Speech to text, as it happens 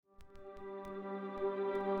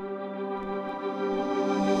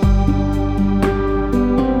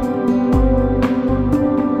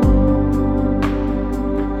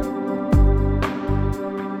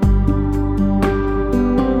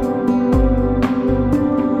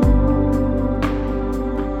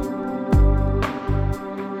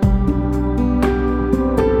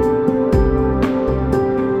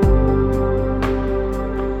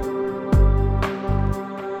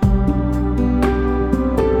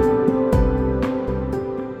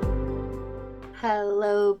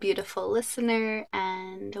beautiful listener,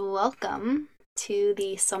 and welcome to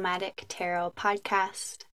the Somatic Tarot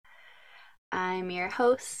podcast. I'm your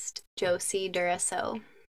host, Josie Duraso.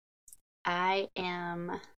 I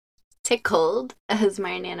am tickled, as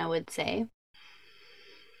my Nana would say.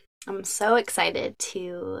 I'm so excited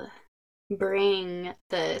to bring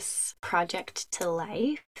this project to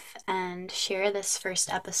life and share this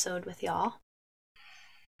first episode with y'all.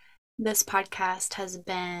 This podcast has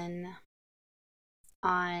been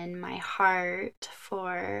on my heart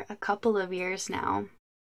for a couple of years now,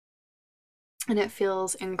 and it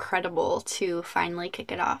feels incredible to finally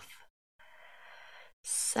kick it off.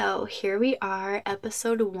 So here we are,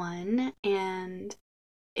 episode 1, and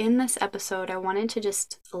in this episode I wanted to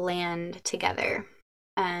just land together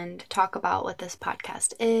and talk about what this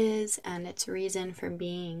podcast is and its reason for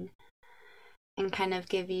being, and kind of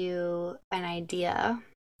give you an idea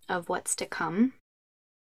of what's to come.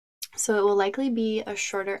 So it will likely be a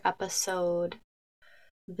shorter episode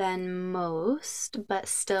than most, but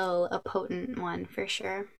still a potent one for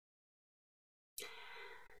sure.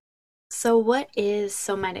 So what is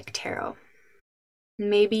Somatic Tarot?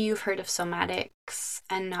 Maybe you've heard of somatics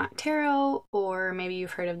and not tarot, or maybe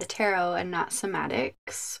you've heard of the tarot and not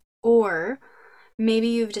somatics, or maybe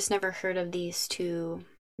you've just never heard of these two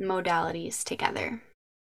modalities together.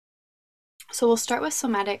 So we'll start with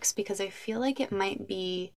somatics because I feel like it might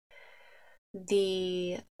be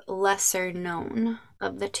the lesser known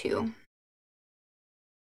of the two.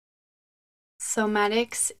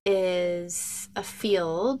 Somatics is a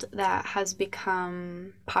field that has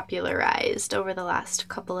become popularized over the last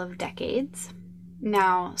couple of decades.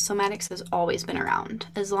 Now, somatics has always been around.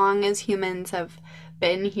 As long as humans have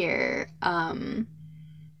been here,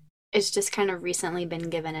 it's just kind of recently been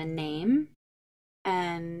given a name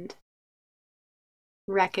and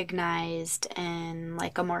recognized in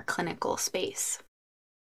like a more clinical space.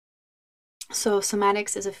 So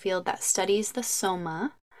somatics is a field that studies the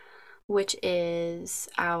soma, which is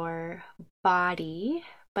our body,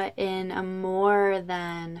 but in a more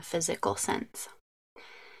than physical sense.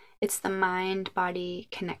 It's the mind-body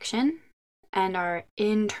connection and our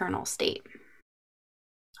internal state.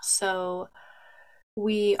 So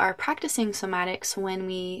we are practicing somatics when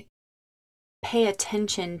we pay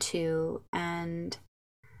attention to and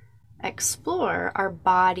explore our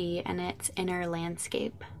body and its inner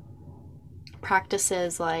landscape.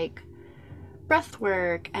 Practices like breath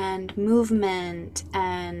work and movement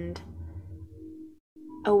and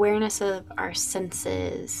awareness of our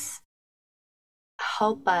senses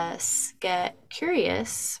help us get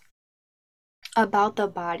curious about the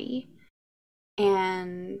body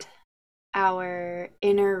and our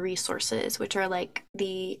inner resources, which are like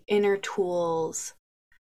the inner tools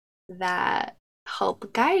that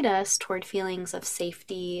help guide us toward feelings of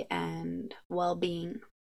safety and well-being.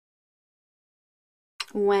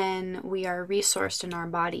 When we are resourced in our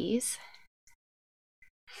bodies,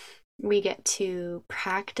 we get to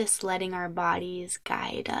practice letting our bodies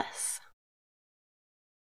guide us.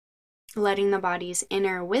 Letting the body's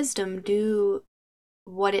inner wisdom do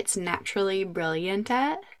what it's naturally brilliant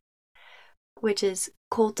at, which is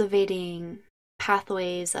cultivating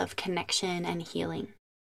pathways of connection and healing,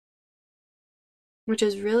 which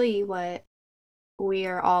is really what we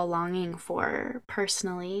are all longing for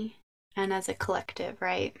personally and as a collective,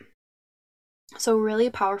 right? So really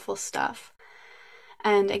powerful stuff.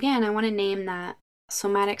 And again, I want to name that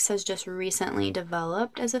somatics has just recently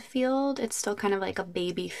developed as a field. It's still kind of like a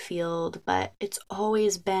baby field, but it's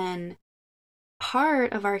always been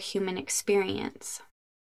part of our human experience.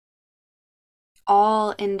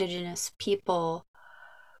 All Indigenous people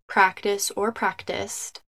practice or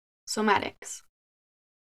practiced somatics.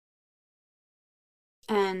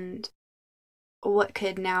 And what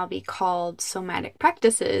could now be called somatic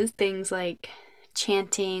practices, things like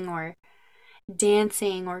chanting or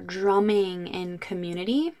dancing or drumming in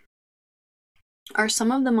community, are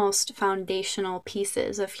some of the most foundational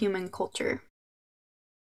pieces of human culture.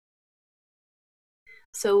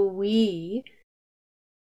 So we,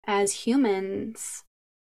 as humans,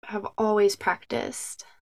 have always practiced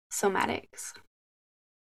somatics.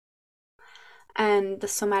 And the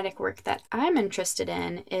somatic work that I'm interested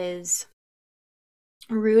in is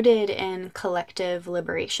rooted in collective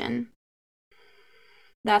liberation.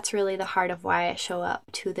 That's really the heart of why I show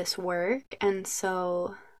up to this work. And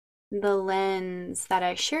so the lens that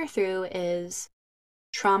I share through is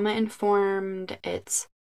trauma-informed, it's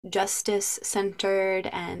justice-centered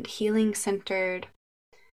and healing-centered,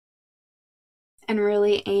 and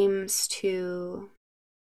really aims to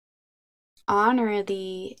honor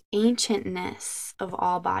the ancientness of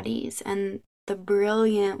all bodies and the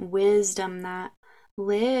brilliant wisdom that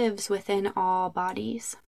lives within all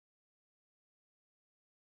bodies.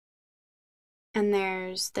 And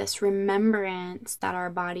there's this remembrance that our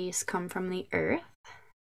bodies come from the earth,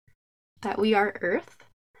 that we are earth.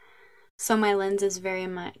 So my lens is very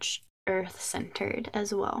much earth-centered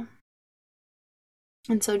as well.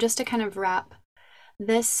 And so just to kind of wrap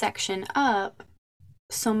this section up,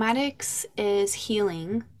 somatics is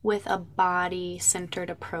healing with a body-centered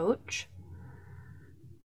approach,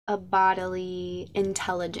 a bodily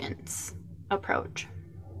intelligence approach.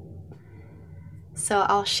 So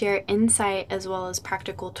I'll share insight as well as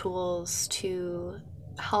practical tools to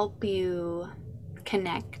help you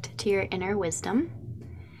connect to your inner wisdom.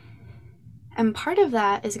 And part of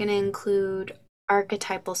that is going to include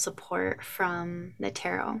archetypal support from the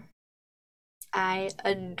tarot. I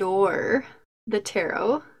adore the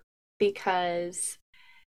tarot because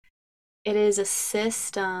it is a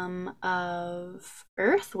system of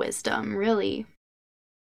earth wisdom, really.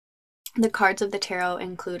 The cards of the tarot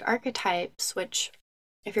include archetypes, which,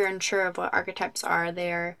 if you're unsure of what archetypes are,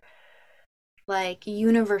 they're like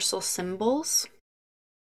universal symbols,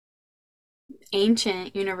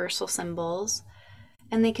 ancient universal symbols,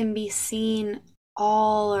 and they can be seen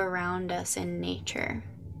all around us in nature.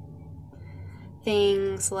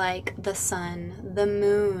 Things like the sun, the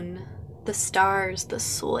moon, the stars, the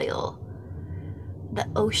soil, the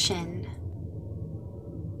ocean,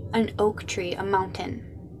 an oak tree, a mountain.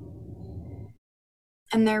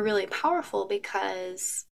 And they're really powerful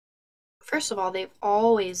because, first of all, they've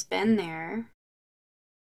always been there.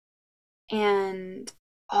 And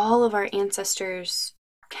all of our ancestors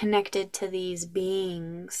connected to these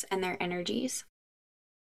beings and their energies.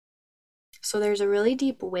 So there's a really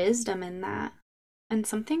deep wisdom in that, and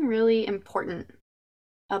something really important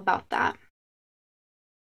about that.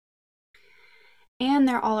 And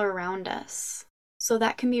they're all around us. So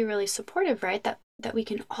that can be really supportive, right? That we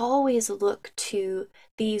can always look to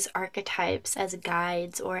these archetypes as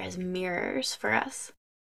guides or as mirrors for us.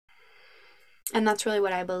 And that's really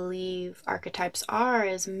what I believe archetypes are,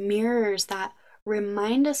 is mirrors that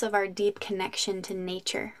remind us of our deep connection to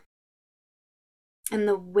nature and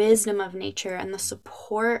the wisdom of nature and the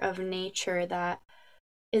support of nature that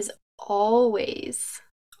is always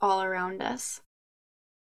all around us.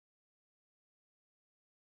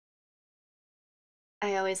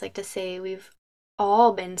 I always like to say we've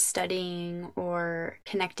all been studying or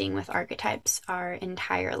connecting with archetypes our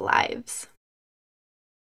entire lives.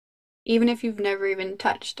 Even if you've never even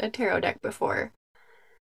touched a tarot deck before,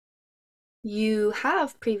 you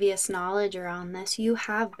have previous knowledge around this. You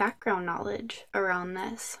have background knowledge around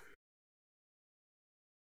this.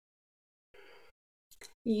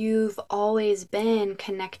 You've always been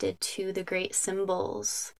connected to the great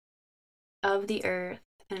symbols of the earth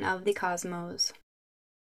and of the cosmos.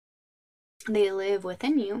 They live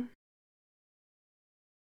within you.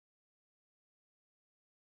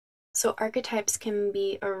 So archetypes can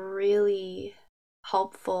be a really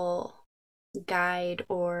helpful guide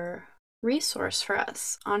or resource for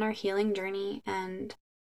us on our healing journey and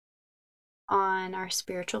on our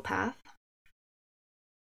spiritual path.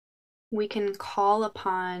 We can call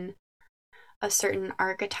upon a certain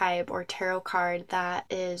archetype or tarot card that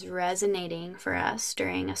is resonating for us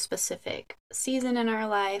during a specific season in our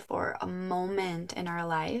life or a moment in our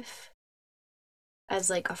life,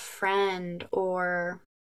 as like a friend, or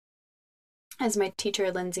as my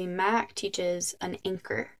teacher Lindsay Mack teaches, an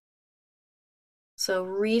anchor. So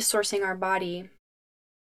resourcing our body,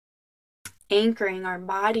 anchoring our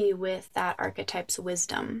body with that archetype's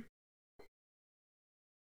wisdom,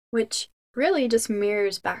 which really just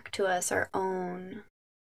mirrors back to us our own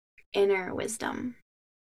inner wisdom.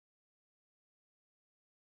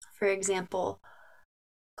 For example,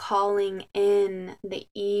 calling in the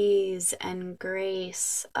ease and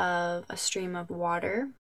grace of a stream of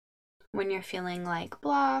water when you're feeling like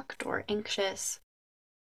blocked or anxious,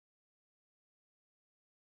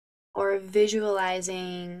 or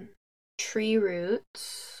visualizing tree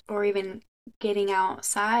roots, or even getting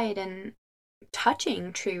outside and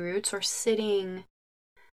touching tree roots or sitting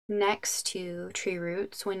next to tree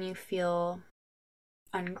roots when you feel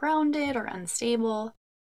ungrounded or unstable.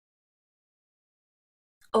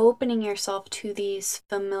 Opening yourself to these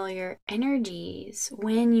familiar energies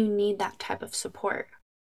when you need that type of support.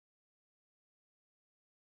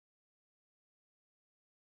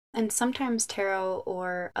 And sometimes tarot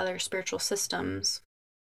or other spiritual systems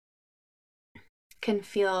can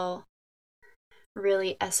feel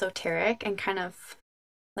really esoteric and kind of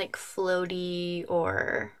like floaty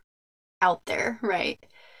or out there, right?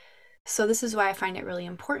 So this is why I find it really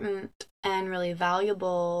important and really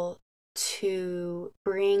valuable to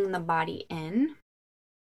bring the body in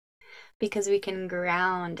because we can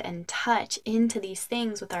ground and touch into these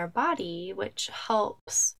things with our body, which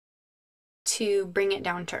helps to bring it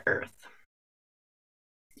down to earth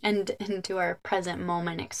and into our present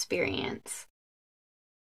moment experience,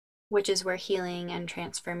 which is where healing and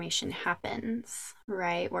transformation happens,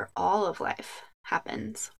 right? Where all of life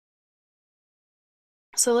happens.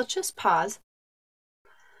 So let's just pause.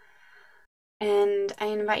 And I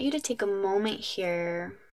invite you to take a moment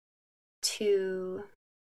here to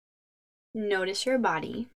notice your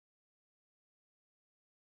body.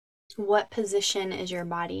 What position is your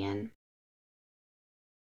body in?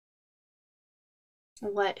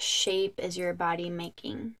 What shape is your body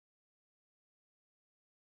making?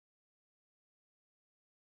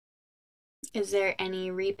 Is there any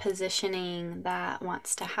repositioning that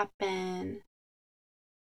wants to happen?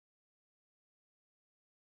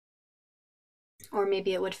 Or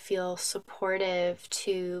maybe it would feel supportive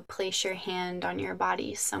to place your hand on your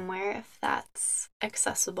body somewhere if that's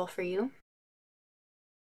accessible for you.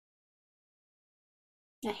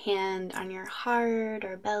 A hand on your heart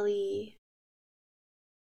or belly.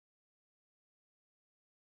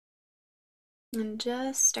 And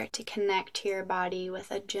just start to connect to your body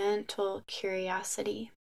with a gentle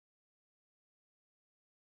curiosity.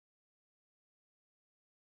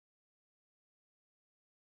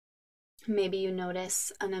 Maybe you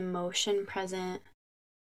notice an emotion present,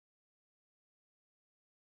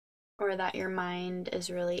 or that your mind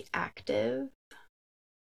is really active.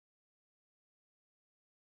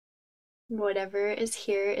 Whatever is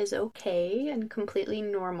here is okay and completely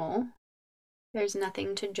normal. There's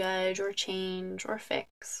nothing to judge or change or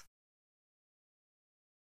fix.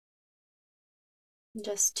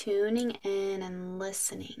 Just tuning in and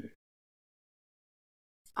listening.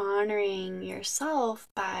 Honoring yourself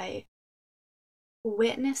by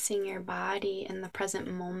witnessing your body in the present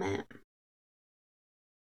moment.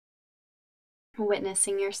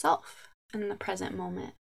 Witnessing yourself in the present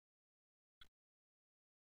moment.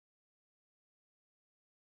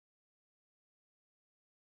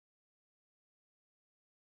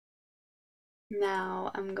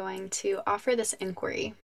 Now I'm going to offer this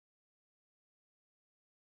inquiry.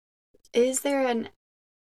 Is there an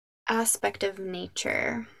aspect of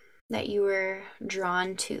nature that you were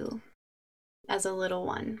drawn to as a little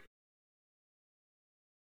one?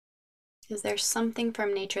 Is there something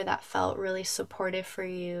from nature that felt really supportive for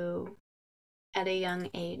you at a young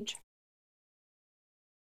age?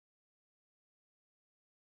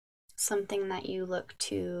 Something that you look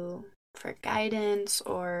to for guidance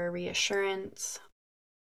or reassurance?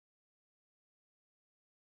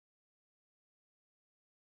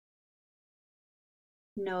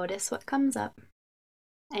 Notice what comes up.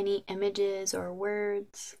 Any images or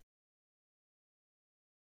words,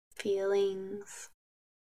 feelings.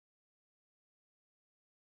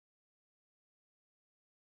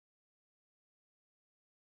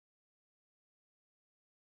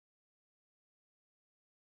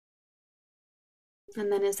 And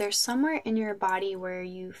then is there somewhere in your body where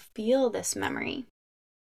you feel this memory?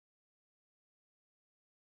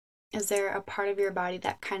 Is there a part of your body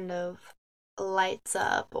that kind of lights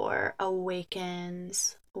up or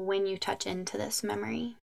awakens when you touch into this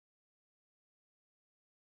memory?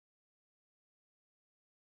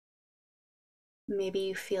 Maybe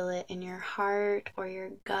you feel it in your heart or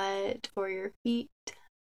your gut or your feet.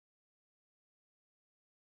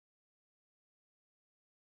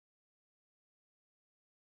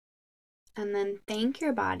 And then thank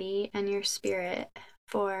your body and your spirit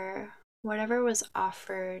for whatever was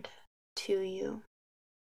offered to you.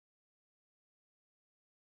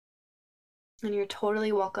 And you're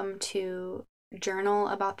totally welcome to journal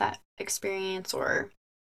about that experience or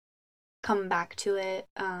come back to it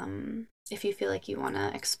if you feel like you want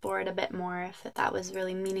to explore it a bit more, if that was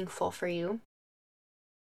really meaningful for you.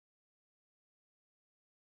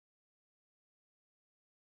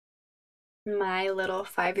 My little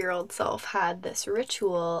 5-year-old self had this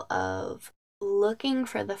ritual of looking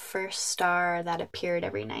for the first star that appeared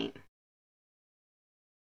every night.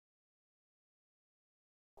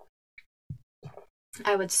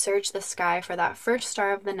 I would search the sky for that first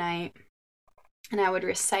star of the night, and I would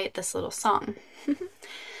recite this little song.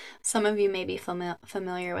 Some of you may be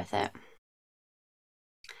familiar with it.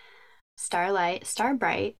 Starlight, star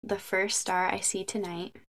bright, the first star I see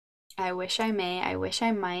tonight. I wish I may, I wish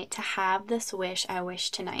I might, to have this wish I wish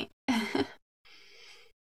tonight.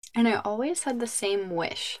 And I always had the same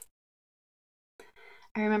wish.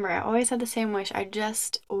 I remember I always had the same wish. I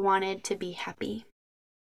just wanted to be happy.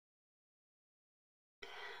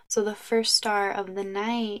 So the first star of the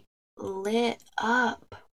night lit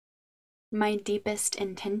up my deepest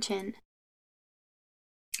intention.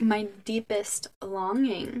 my deepest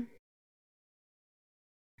longing.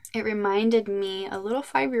 It reminded me, a little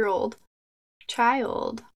 5-year-old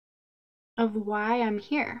child, of why I'm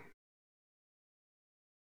here.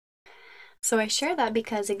 So I share that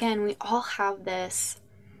because, again, we all have this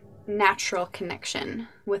natural connection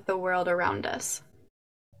with the world around us.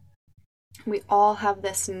 We all have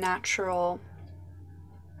this natural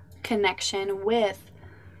connection with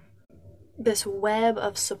this web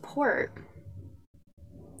of support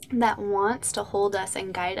that wants to hold us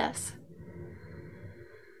and guide us.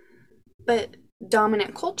 But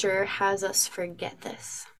dominant culture has us forget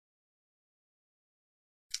this.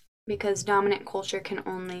 Because dominant culture can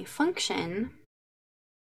only function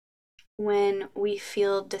when we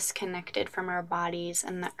feel disconnected from our bodies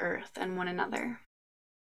and the earth and one another.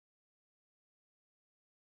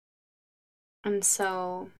 And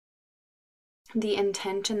so the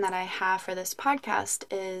intention that I have for this podcast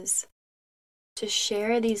is to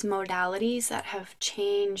share these modalities that have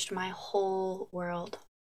changed my whole world,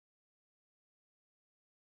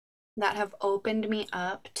 that have opened me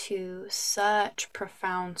up to such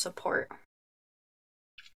profound support.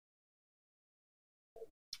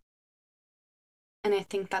 And I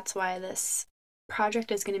think that's why this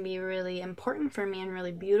project is going to be really important for me and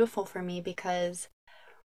really beautiful for me, because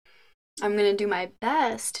I'm going to do my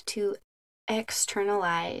best to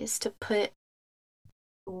externalize, to put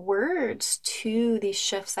words to these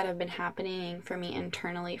shifts that have been happening for me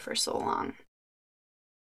internally for so long.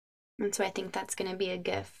 And so I think that's going to be a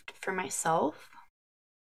gift for myself.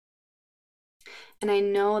 And I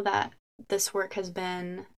know that this work has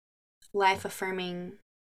been life affirming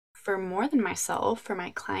for more than myself, for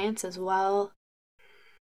my clients as well.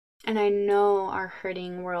 And I know our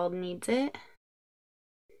hurting world needs it.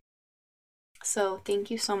 So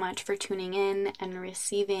thank you so much for tuning in and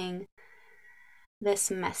receiving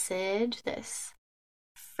this message, this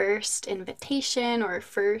first invitation or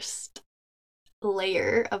first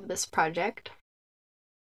layer of this project.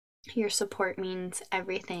 Your support means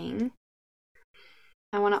everything.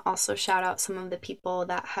 I want to also shout out some of the people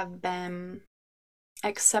that have been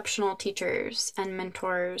exceptional teachers and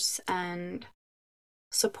mentors and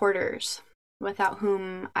supporters, without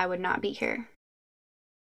whom I would not be here.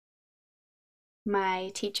 My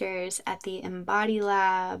teachers at the Embody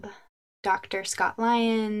Lab, Dr. Scott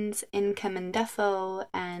Lyons, Inka Mendefo,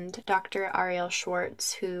 and Dr. Ariel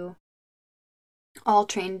Schwartz, who all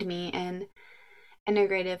trained me in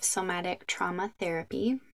integrative somatic trauma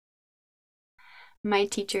therapy. My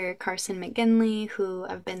teacher, Carson McGinley, who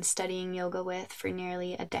I've been studying yoga with for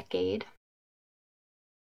nearly a decade.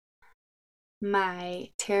 My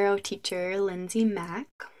tarot teacher, Lindsay Mack,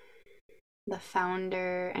 the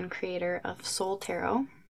founder and creator of Soul Tarot.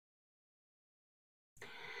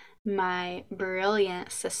 My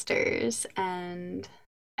brilliant sisters and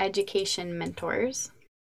education mentors,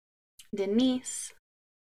 Denise,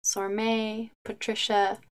 Sormay,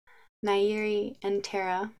 Patricia, Nairi, and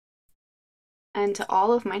Tara. And to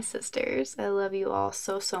all of my sisters, I love you all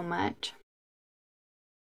so, so much.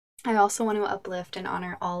 I also want to uplift and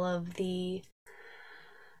honor all of the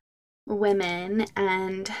women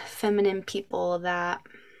and feminine people that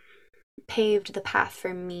paved the path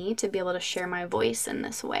for me to be able to share my voice in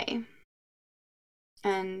this way.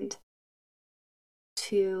 And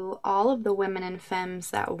to all of the women and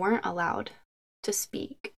femmes that weren't allowed to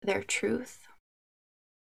speak their truth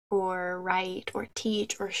or write or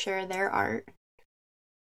teach or share their art,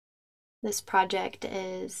 this project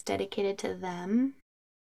is dedicated to them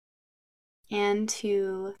and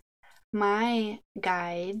to my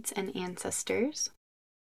guides and ancestors.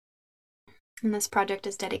 And this project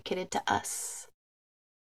is dedicated to us,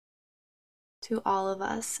 to all of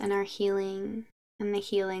us and our healing and the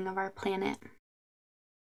healing of our planet.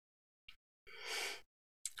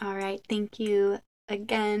 All right, thank you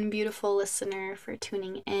again, beautiful listener, for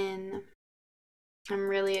tuning in. I'm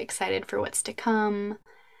really excited for what's to come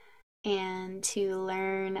and to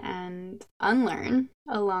learn and unlearn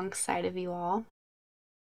alongside of you all.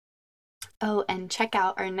 Oh, and check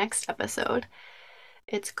out our next episode.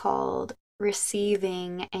 It's called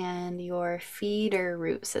Receiving and Your Feeder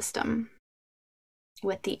Root System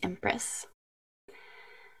with the Empress.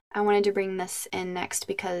 I wanted to bring this in next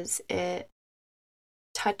because it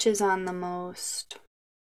touches on the most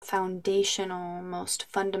foundational, most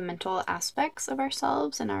fundamental aspects of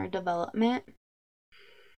ourselves and our development,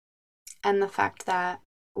 and the fact that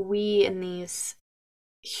we in these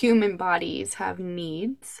human bodies have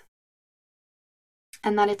needs,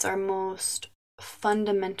 and that it's our most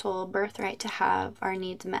fundamental birthright to have our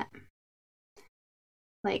needs met.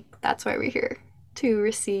 Like, that's why we're here, to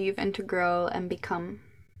receive and to grow and become.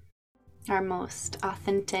 our most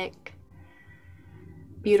authentic,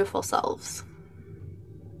 beautiful selves.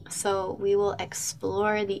 So we will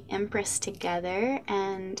explore the Empress together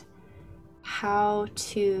and how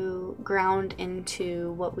to ground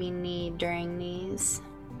into what we need during these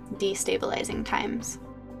destabilizing times.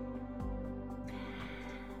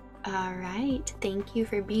 All right, thank you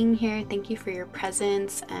for being here. Thank you for your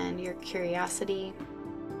presence and your curiosity.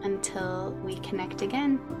 Until we connect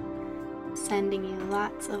again, sending you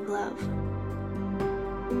lots of love.